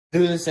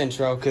Do this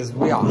intro because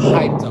we are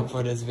hyped up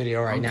for this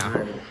video right now.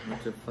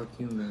 What the fuck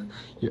you mean?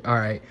 All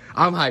right,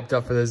 I'm hyped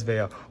up for this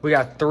video. We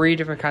got 3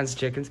 different kinds of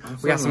chickens.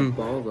 We got some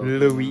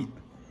Louis.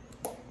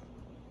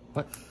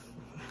 What?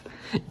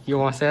 You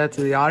want to say that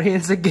to the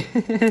audience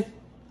again?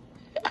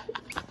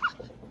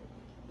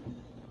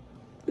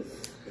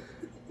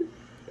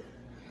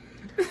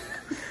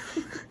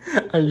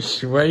 I'm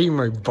sweating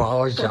my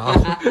balls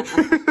off.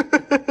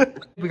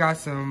 We got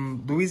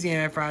some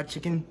Louisiana fried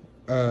chicken.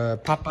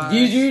 Popeyes.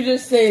 Did you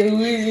just say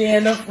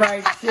Louisiana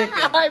fried chicken?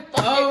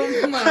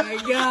 Oh my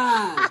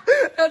god.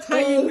 That's how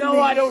you know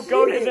I don't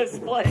go to this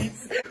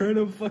place.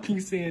 Colonel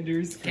fucking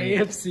Sanders,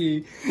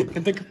 KFC,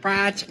 Kentucky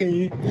Fried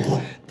Chicken,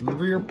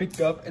 delivery or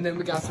pick up, and then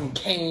we got some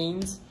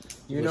canes.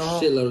 You know,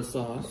 shitload of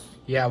sauce.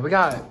 Yeah, we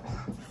got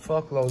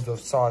fuckloads of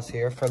sauce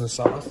here for the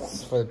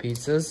sauce for the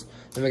pizzas.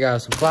 Then we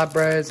got some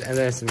flatbreads and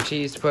then some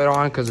cheese to put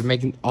on because we're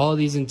making all of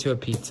these into a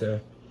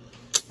pizza.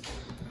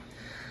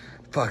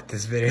 Fuck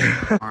this video.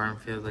 Arm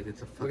feels like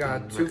it's a fucking... We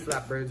got 2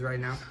 flatbreads right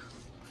now.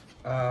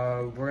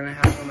 We're gonna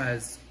have them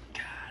as...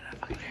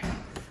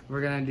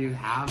 We're gonna do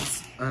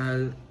halves,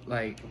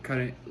 like cut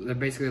it, they're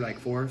basically like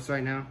 4ths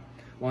right now.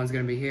 One's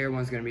gonna be here,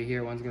 one's gonna be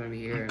here, one's gonna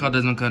be here. Cut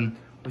this one, cutting.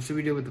 What should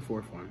we do with the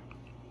 4th one?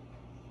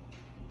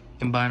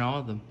 Combine all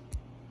of them.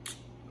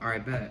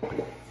 Alright, bet.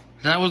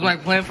 That was my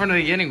plan from the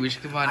beginning. We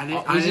should combine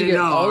I didn't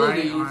know. all of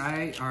these.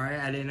 Alright,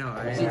 I didn't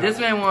know. See, this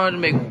man wanted to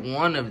make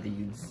one of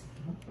these.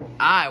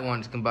 I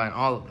wanted to combine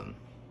all of them.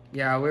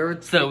 Yeah, we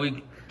were... So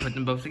we put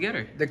them both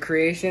together. The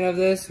creation of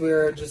this, we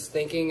were just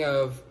thinking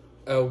of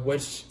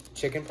which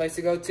chicken place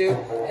to go to.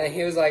 And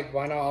he was like,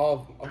 why not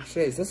all... Oh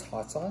shit, is this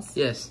hot sauce?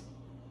 Yes.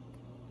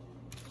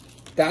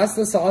 That's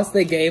the sauce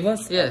they gave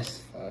us?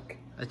 Yes. Oh, fuck.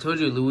 I told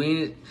you,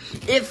 Louisiana...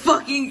 It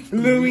fucking...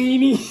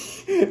 Louini.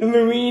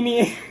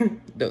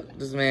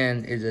 This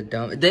man is a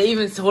dumb... They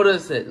even told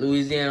us that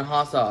Louisiana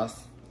hot sauce.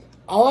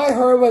 All I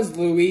heard was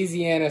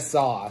Louisiana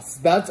sauce.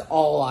 That's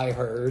all I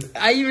heard.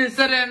 I even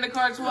said it in the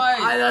car twice.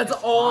 That's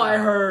all I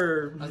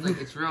heard. I was like,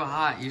 it's real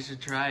hot. You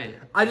should try it.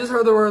 I just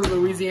heard the word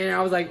Louisiana.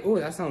 I was like, ooh,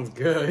 that sounds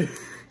good.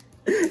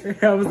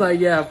 I was like,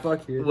 yeah,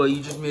 fuck you. Well,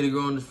 you just made a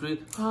girl on the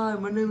street. Hi,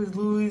 my name is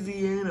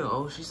Louisiana.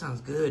 Oh, she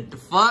sounds good. The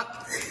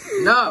fuck?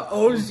 No.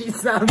 Oh, she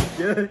sounds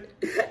good.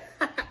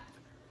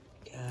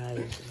 God,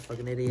 you're just a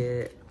fucking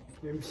idiot.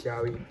 I'm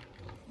sorry.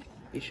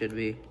 You should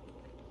be.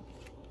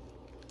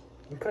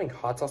 I'm putting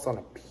hot sauce on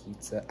a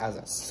pizza as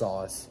a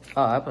sauce.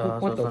 Oh, I put hot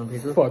sauce on a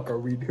pizza. What the fuck are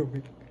we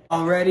doing?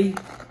 Already?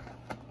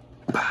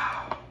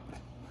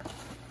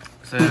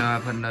 So you know I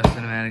put no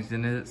cinematics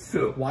in it.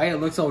 Why it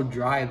looks so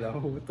dry though?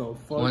 What the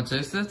fuck? Want to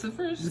taste this at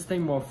first? This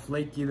thing more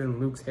flaky than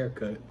Luke's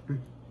haircut.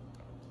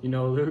 You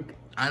know Luke?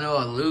 I know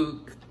a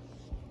Luke.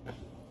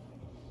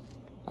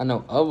 I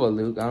know of a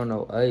Luke. I don't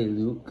know a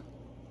Luke.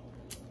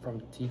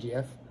 From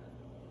TGF?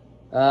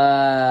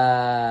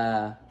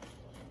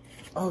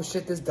 Oh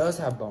shit, this does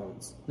have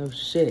bones. No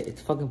shit,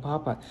 it's fucking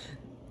Popeye.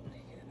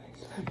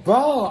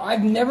 Bro,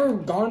 I've never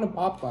gone to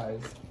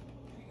Popeyes.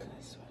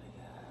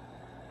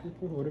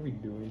 What are we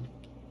doing?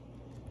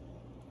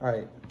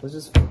 Alright, let's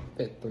just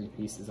fit 3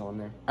 pieces on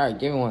there. Alright,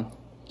 give me one.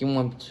 Give me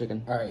one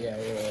chicken. Alright,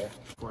 yeah.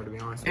 Well, to be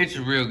honest. It's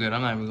real good,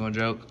 I'm not even gonna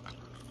joke.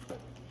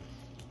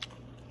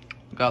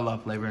 Got a lot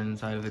of flavor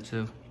inside of it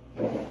too.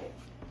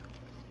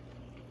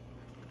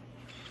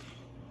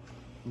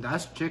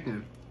 That's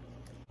chicken.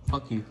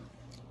 Fuck you.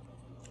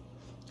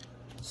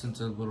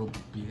 Sensitive little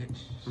bitch.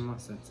 I'm not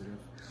sensitive.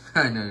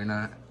 I know you're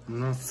not. I'm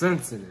not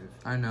sensitive.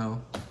 I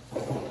know.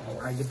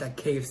 Alright, get that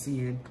KFC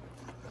in.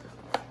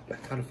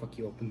 How the fuck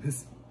you open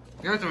this?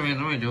 Let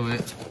me do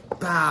it.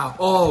 Bow.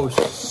 Oh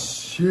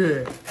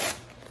shit.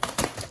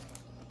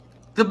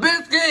 The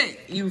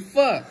biscuit! You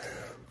fuck.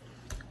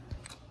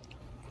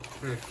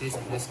 Taste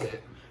the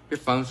biscuit. Your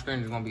phone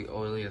screen is gonna be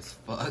oily as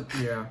fuck.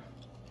 Yeah.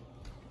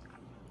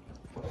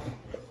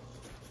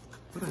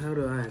 What the hell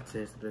do I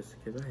taste the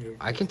biscuit?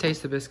 I can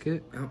taste the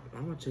biscuit. I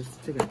want to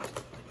taste the chicken.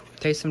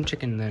 Taste some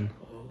chicken then.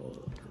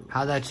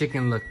 How'd that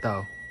chicken look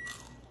though?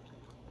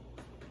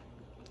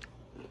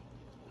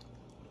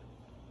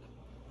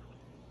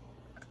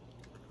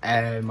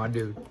 Hey, my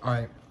dude.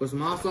 Alright. With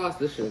some hot sauce,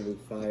 this should be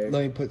fire.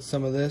 Let me put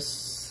some of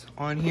this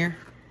on here.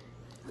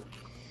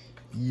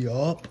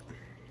 Yup.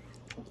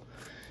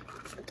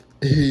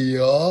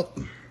 Yup.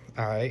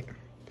 Alright.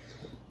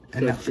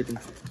 And now, chicken.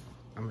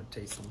 I'm gonna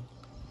taste some.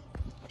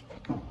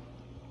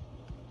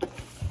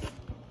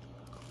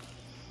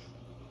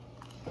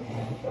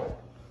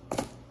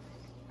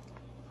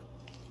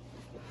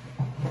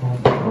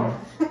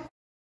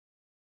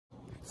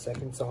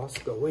 Second sauce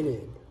going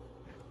in.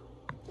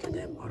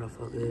 That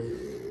motherfucker.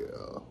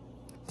 Yeah.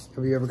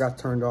 Have you ever got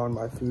turned on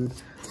by food?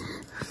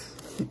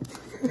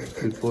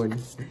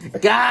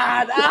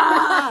 God!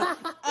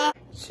 Ah!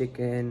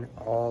 Chicken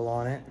all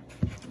on it.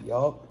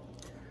 Yup.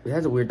 It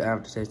has a weird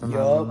aftertaste. I'm not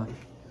Yup. gonna lie.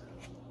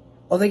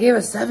 Oh, they gave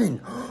us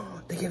 7.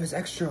 They gave us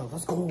extra.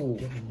 Let's go.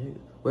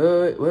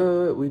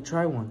 Wait. We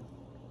try one.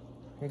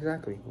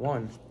 Exactly.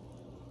 1.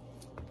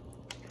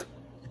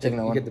 Chicken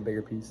You one. get the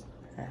bigger piece.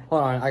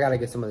 Hold on. I gotta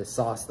get some of this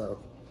sauce though.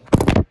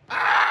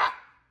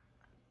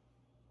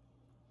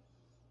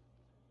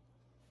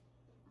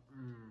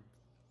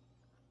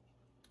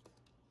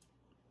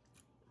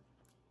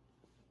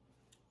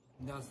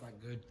 That's not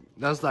good.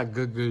 That's not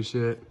good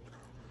shit.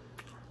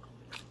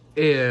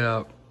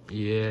 Yeah.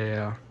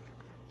 Yeah.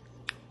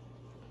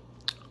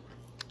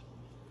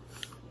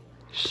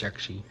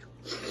 Sexy.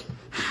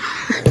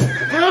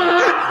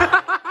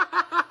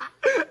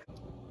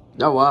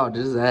 Oh wow,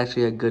 this is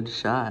actually a good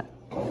shot.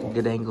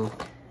 Good angle.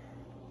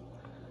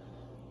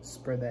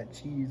 Spread that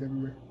cheese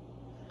everywhere.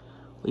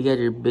 We got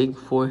your big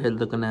forehead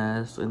looking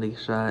ass in the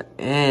shot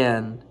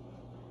and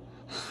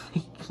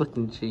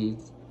fucking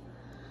cheese.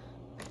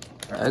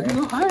 I can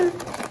go higher.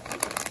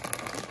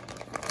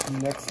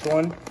 Next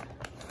one.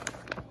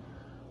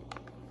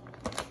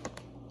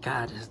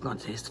 God, this is gonna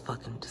taste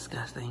fucking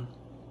disgusting.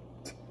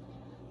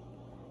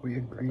 We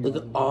agree. Look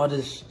at all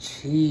this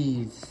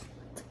cheese.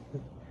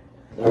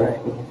 Alright.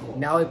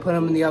 Now we put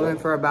them in the oven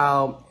for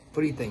about,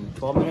 what do you think,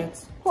 12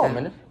 minutes? 12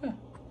 minutes? Yeah.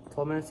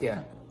 12 minutes,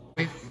 yeah.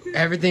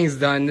 Everything's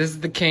done. This is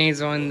the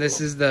Cane's one. This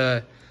is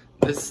the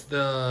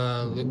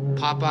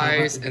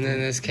Popeyes, and then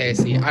this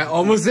KFC. I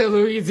almost said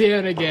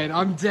Louisiana again.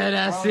 I'm dead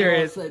ass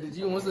serious. Did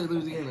you almost say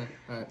Louisiana?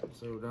 Alright,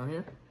 so down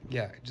here?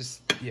 Yeah,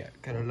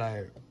 kind of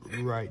like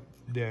right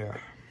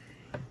there.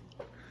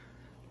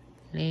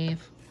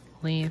 Left,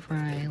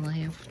 right,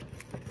 left.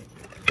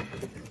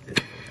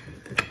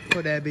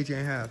 Put that bitch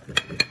in half.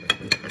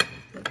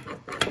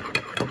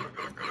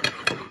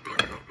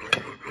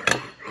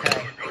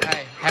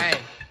 Hey.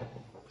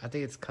 I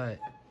think it's cut.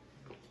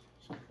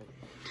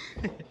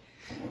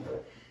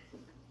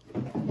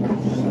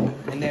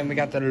 And then we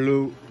got the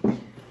loot.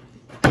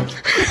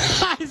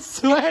 I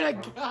swear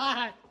to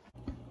God.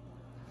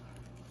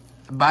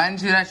 Bite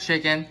into that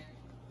chicken.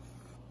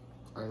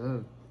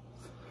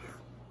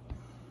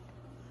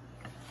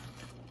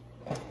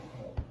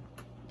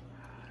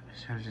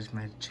 Should have just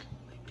made a chicken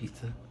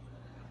pizza.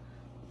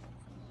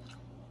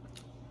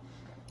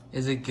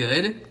 Is it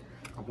good?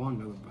 I want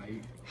another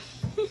bite.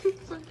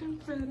 Fucking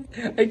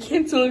fat. I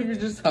can't tell if you're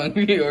just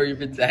hungry or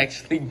if it's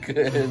actually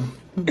good.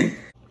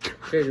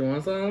 Hey, you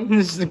want some?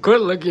 Just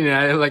quit looking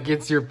at it like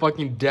it's your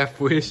fucking death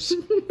wish.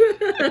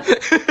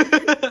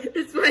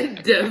 It's my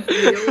death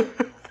meal.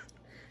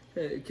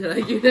 Hey, can I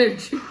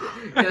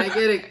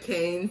get a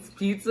Cane's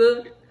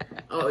pizza?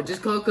 Oh,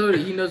 just call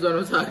Cody. He knows what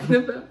I'm talking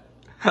about.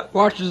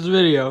 Watch this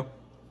video.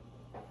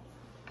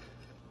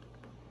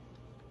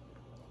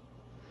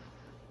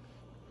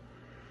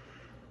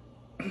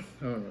 I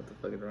don't know what the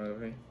fuck is wrong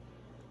with me.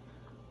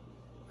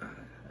 I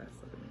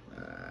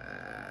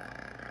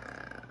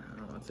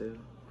don't want to.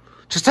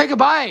 Just take a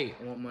bite.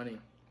 I want money.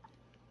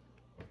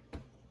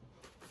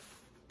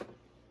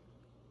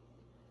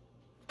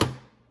 Okay.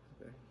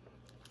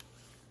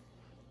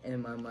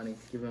 And my money.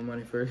 Give me my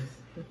money first.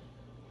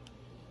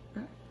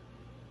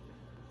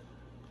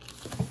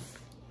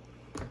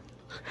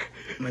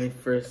 Money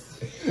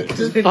first.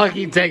 Just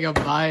fucking take a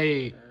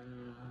bite.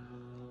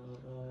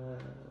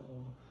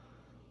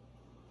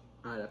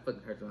 That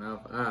fucking hurts my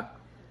mouth.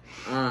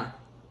 I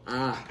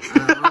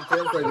don't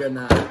feel so good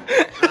now.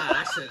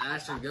 I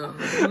should go.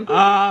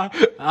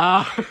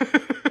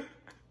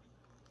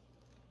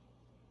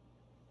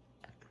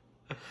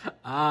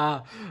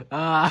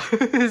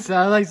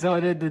 Sound like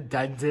someone at the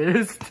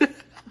dentist.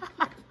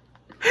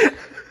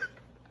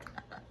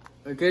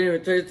 I can't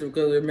even taste them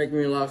because they're making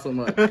me laugh so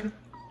much.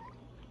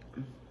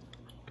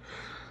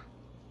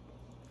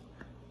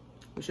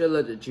 We should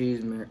let the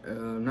cheese not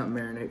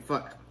marinate.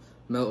 Fuck,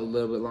 melt a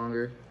little bit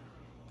longer.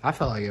 I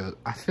feel like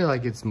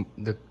it's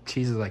the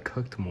cheese is like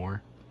cooked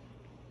more.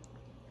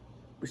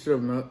 We should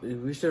have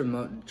melted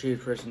the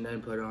cheese first and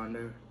then put it on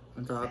there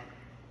on top.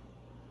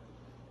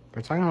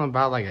 We're talking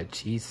about like a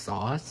cheese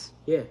sauce.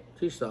 Yeah,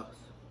 cheese sauce.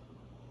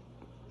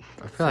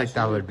 I feel like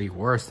that would be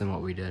worse than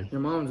what we did.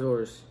 Your mom's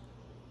worse.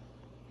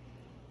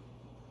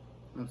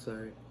 I'm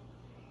sorry.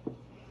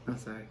 I'm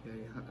sorry,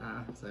 Cody.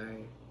 I'm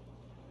sorry.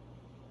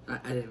 I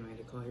didn't mean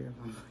to call your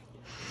mom.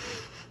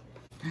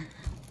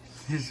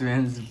 This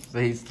man's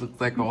face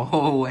looks like a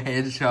whole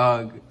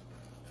hedgehog.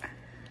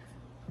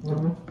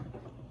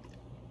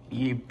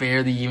 You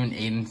barely even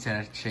ate into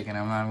that chicken,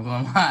 I'm not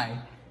gonna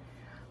lie.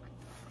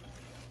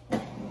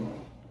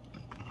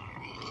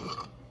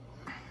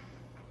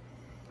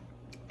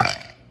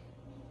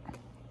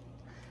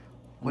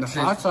 The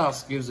hot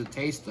sauce gives a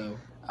taste though.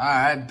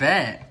 I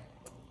bet.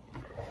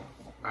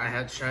 I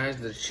had tried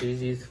the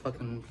cheesiest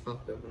fucking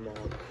fucked up them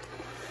all.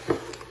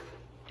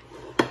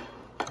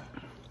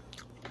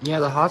 Yeah,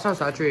 the hot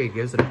sauce actually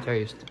gives it a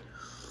taste.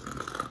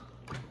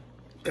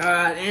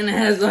 God, and it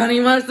has honey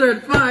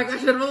mustard. Fuck, I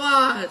should have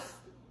lost.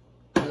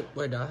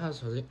 Wait, that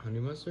has honey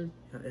mustard?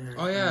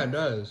 Oh yeah, it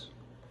does.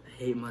 I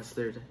hate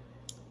mustard.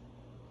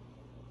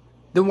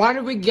 Then why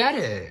did we get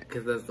it?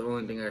 Because that's the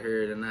only thing I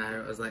heard, and I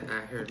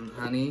heard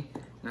honey,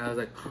 and I was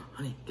like, oh,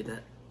 honey, get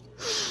that.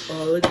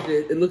 Oh, look at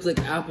it. It looks like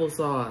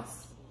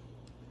applesauce.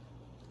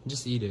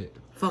 Just eat it.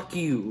 Fuck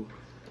you.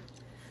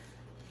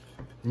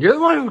 You're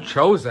the one who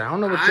chose it. I don't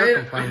know what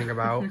you're complaining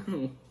about.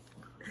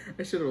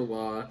 I should have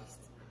lost.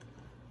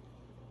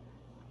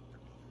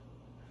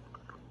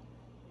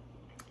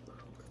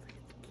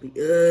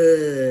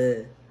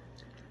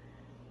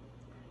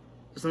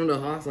 Some of the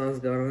hot sauce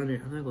got on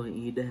it. I'm not gonna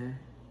eat that.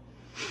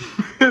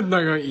 I'm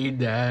not gonna eat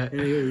that. I'm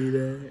not gonna eat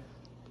that.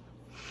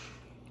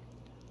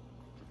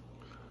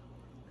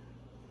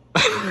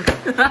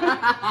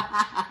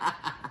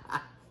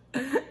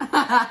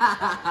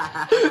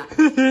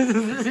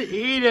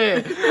 Eat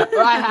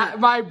it.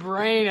 My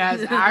brain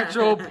has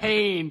actual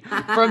pain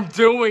from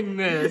doing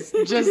this.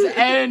 Just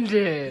end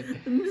it.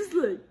 I'm just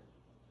like.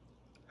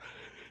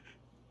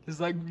 It's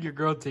like your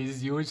girl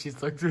tastes you and she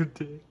sucks her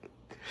dick.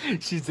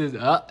 She says,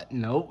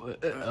 no,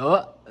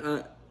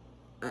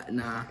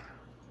 Nah.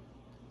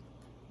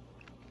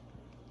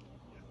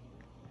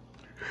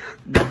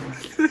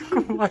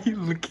 Why are you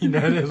looking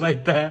at it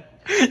like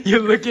that?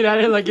 You're looking at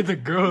it like it's a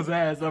girl's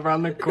ass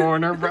around the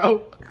corner,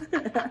 bro.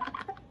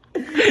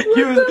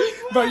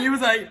 You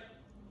was like...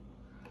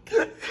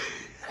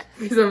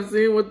 Because I'm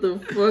saying, what the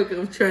fuck?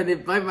 I'm trying to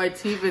bite my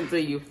teeth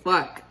into you,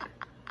 fuck.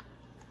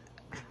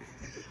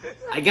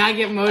 I gotta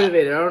get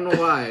motivated, I don't know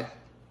why.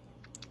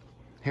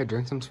 Here,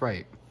 drink some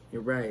Sprite.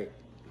 You're right.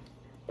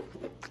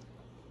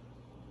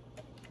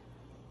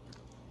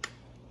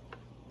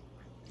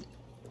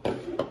 I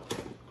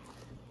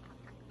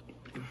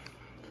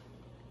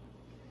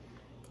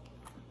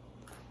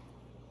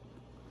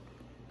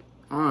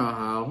don't know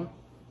how.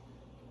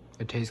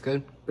 It tastes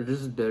good? But this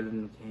is better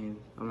than the cane.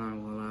 I'm not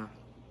even gonna lie.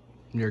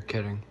 You're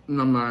kidding.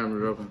 No, I'm not even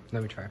joking.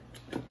 Let me try.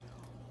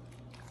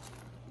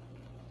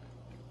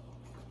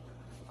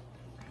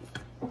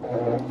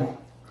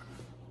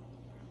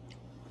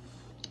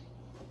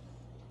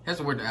 That's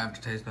a weird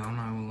aftertaste though, I'm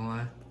not even gonna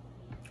lie.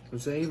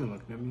 Was they even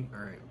looking at me?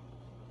 Alright.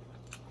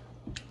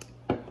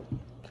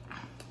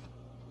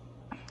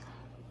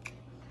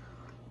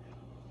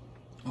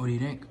 What do you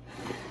think?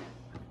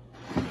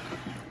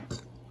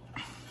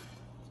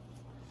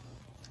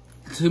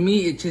 To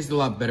me, it tastes a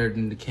lot better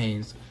than the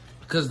canes.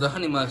 Because the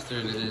honey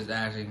mustard is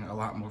adding a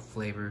lot more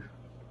flavor.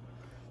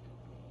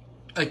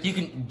 Like, you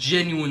can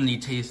genuinely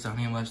taste the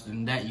honey mustard,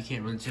 and that you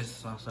can't really taste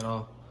the sauce at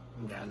all.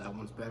 Yeah, that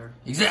one's better.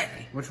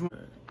 Exactly. Which one?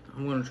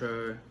 I'm gonna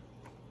try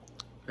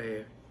right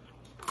here.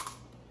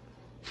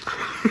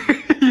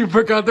 You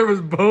forgot there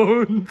was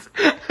bones.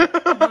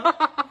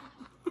 I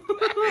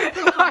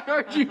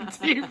heard your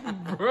teeth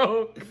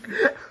broke.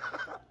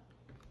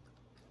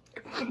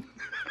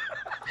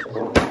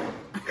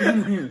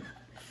 You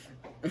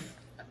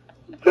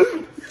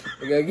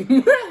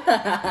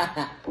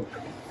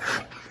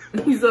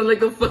sound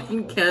like a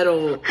fucking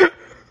kettle.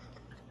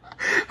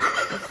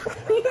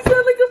 You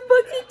sound like a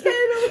fucking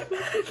kettle.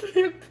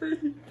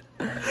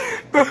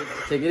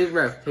 Take a deep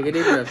breath. Take a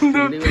deep breath. Take a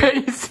The deep breath.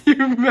 face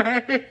you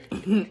made.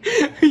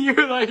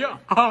 You're like,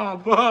 oh,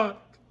 fuck.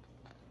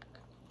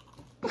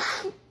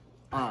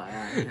 Oh,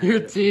 yeah, Your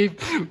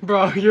teeth,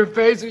 bro, your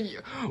face,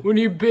 when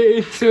you bit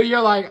into,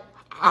 you're like,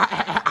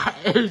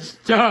 it's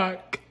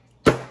stuck.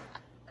 Well,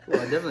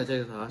 I definitely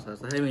taste the hot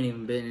sauce. I haven't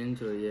even bitten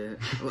into it yet.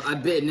 Well, I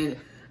bitten it.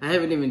 I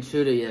haven't even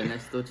chewed it yet, and I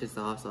still taste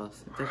the hot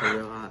sauce. It's actually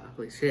real hot.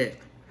 Holy shit.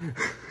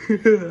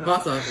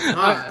 Hot sauce is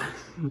hot.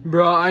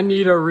 Bro, I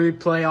need a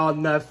replay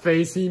on that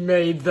face he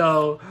made,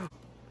 though.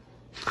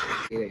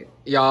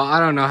 Y'all, I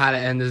don't know how to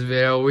end this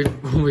video.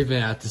 We've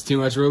been at this too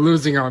much. We're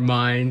losing our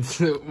minds.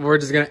 We're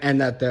just gonna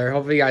end that there.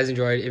 Hopefully you guys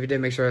enjoyed. If you did,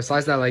 make sure to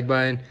slice that like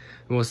button,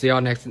 and we'll see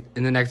y'all in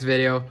the next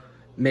video.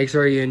 Make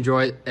sure you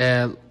enjoy,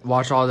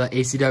 watch all the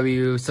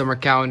ACW Summer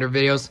Calendar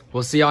videos.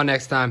 We'll see y'all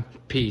next time.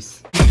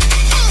 Peace.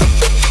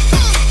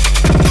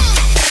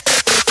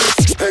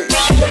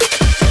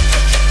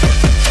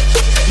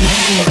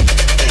 Hey.